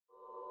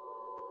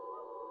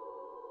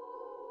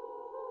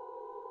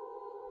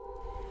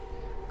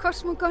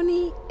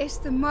Cosmogony is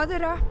the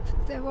mother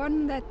app, the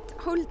one that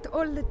holds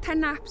all the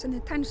 10 apps and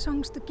the 10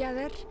 songs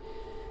together.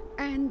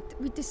 And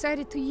we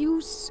decided to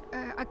use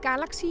a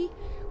galaxy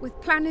with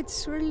planets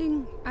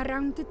swirling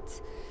around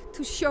it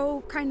to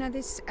show kind of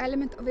this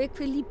element of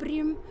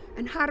equilibrium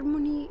and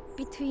harmony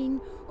between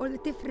all the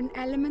different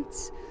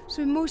elements.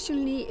 So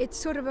emotionally, it's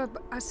sort of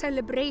a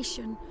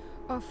celebration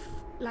of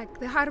like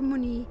the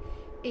harmony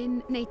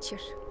in nature.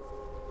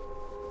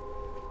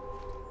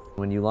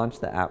 When you launch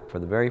the app for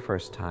the very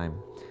first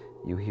time,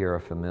 you hear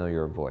a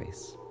familiar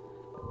voice,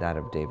 that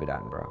of David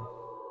Attenborough.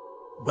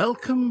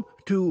 Welcome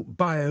to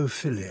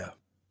biophilia,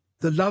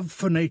 the love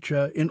for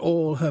nature in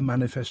all her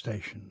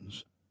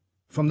manifestations.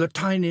 From the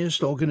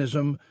tiniest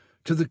organism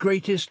to the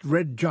greatest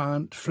red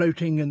giant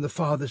floating in the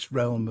farthest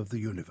realm of the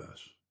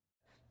universe.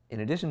 In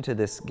addition to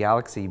this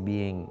galaxy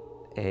being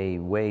a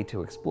way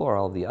to explore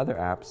all the other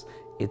apps,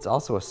 it's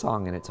also a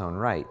song in its own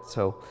right.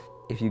 So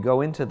if you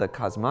go into the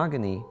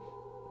cosmogony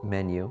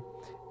menu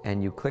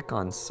and you click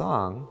on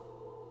Song,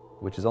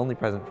 which is only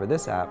present for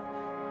this app,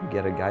 you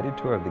get a guided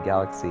tour of the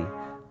galaxy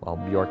while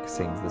Björk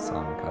sings the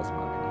song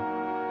Cosmogony.